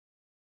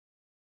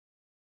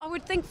I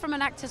would think from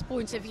an actor's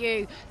point of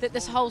view that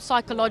this whole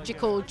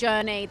psychological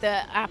journey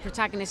that our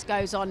protagonist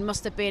goes on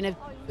must have been of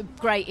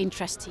great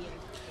interest to you.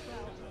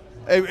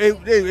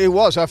 It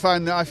was. I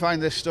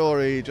find this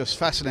story just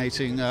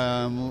fascinating.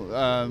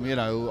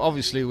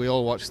 Obviously we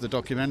all watched the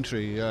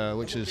documentary,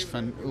 which is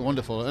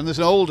wonderful. And there's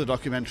an older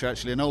documentary,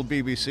 actually, an old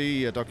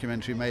BBC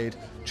documentary made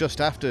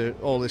just after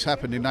all this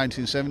happened in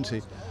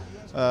 1970,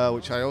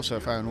 which I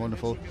also found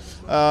wonderful.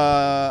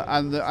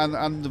 And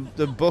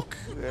the book,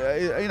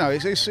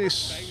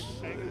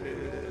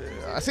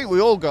 I think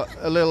we all got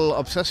a little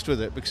obsessed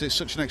with it because it's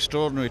such an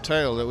extraordinary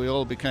tale that we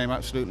all became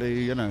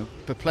absolutely,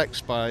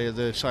 perplexed by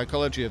the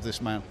psychology of this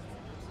man.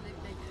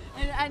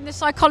 And the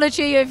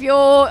psychology of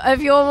your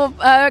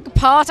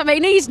part. I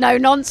mean, he's no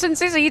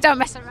nonsense, is he? You don't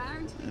mess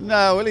around.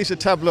 No, well, he's a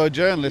tabloid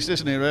journalist,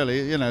 isn't he?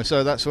 Really,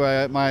 so that's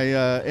why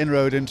my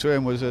inroad into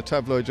him was a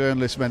tabloid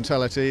journalist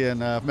mentality,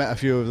 and I've met a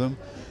few of them.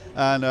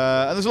 And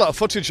there's a lot of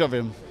footage of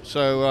him,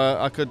 so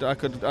I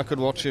could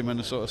watch him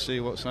and sort of see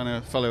what kind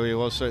of fellow he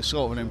was. So it's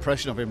sort of an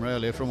impression of him,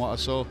 really, from what I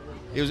saw.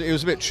 He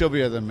was a bit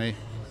chubbier than me.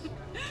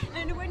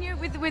 And when you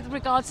with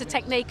regards to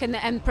technique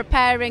and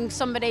preparing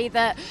somebody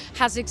that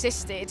has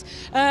existed,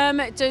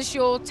 does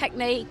your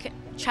technique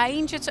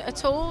change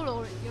at all,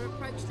 or your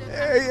approach to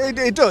it?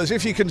 It does.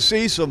 If you can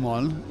see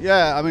someone,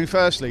 yeah. I mean,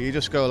 firstly, you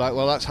just go like,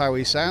 well, that's how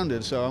he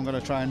sounded, so I'm going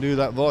to try and do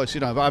that voice,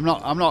 But I'm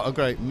not a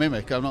great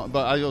mimic. But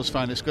I always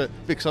find it's good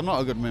because I'm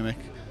not a good mimic.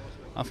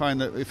 I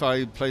find that if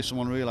I play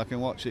someone real, I can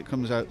watch it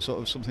comes out sort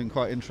of something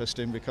quite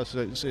interesting because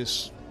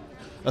it's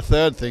a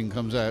third thing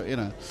comes out,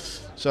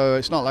 So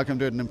it's not like I'm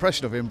doing an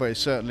impression of him, but it's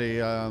certainly,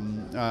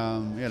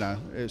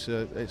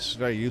 it's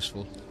very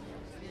useful.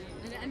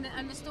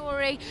 And the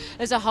story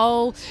as a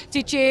whole,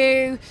 did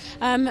you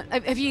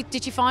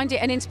find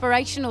it an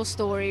inspirational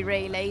story,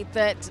 really,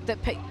 that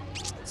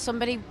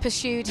somebody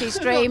pursued his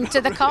dream to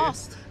the really.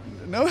 cost?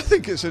 No, I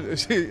think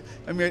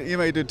he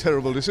made a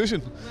terrible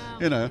decision.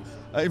 Wow.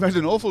 He made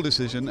an awful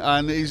decision,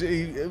 and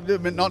he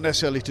not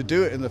necessarily to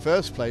do it in the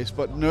first place,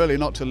 but really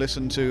not to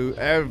listen to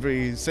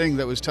everything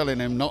that was telling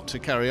him not to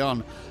carry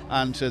on,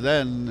 and to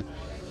then.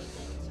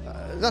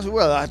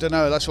 I don't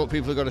know. That's what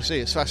people have got to see.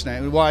 It's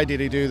fascinating. Why did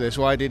he do this?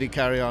 Why did he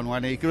carry on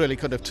when he really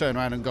could have turned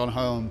around and gone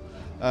home?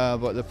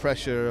 But the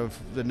pressure of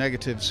the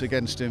negatives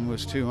against him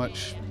was too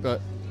much.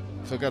 But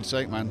for God's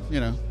sake, man,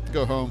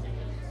 go home.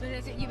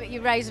 But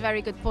you raise a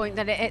very good point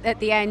that at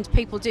the end,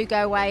 people do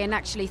go away and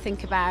actually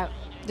think about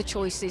the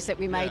choices that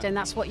we made, and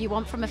that's what you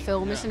want from a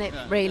film, isn't it?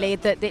 Really,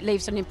 that it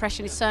leaves an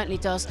impression. It certainly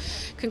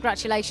does.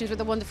 Congratulations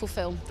with a wonderful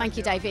film. Thank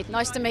you, David.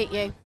 Nice to meet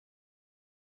you.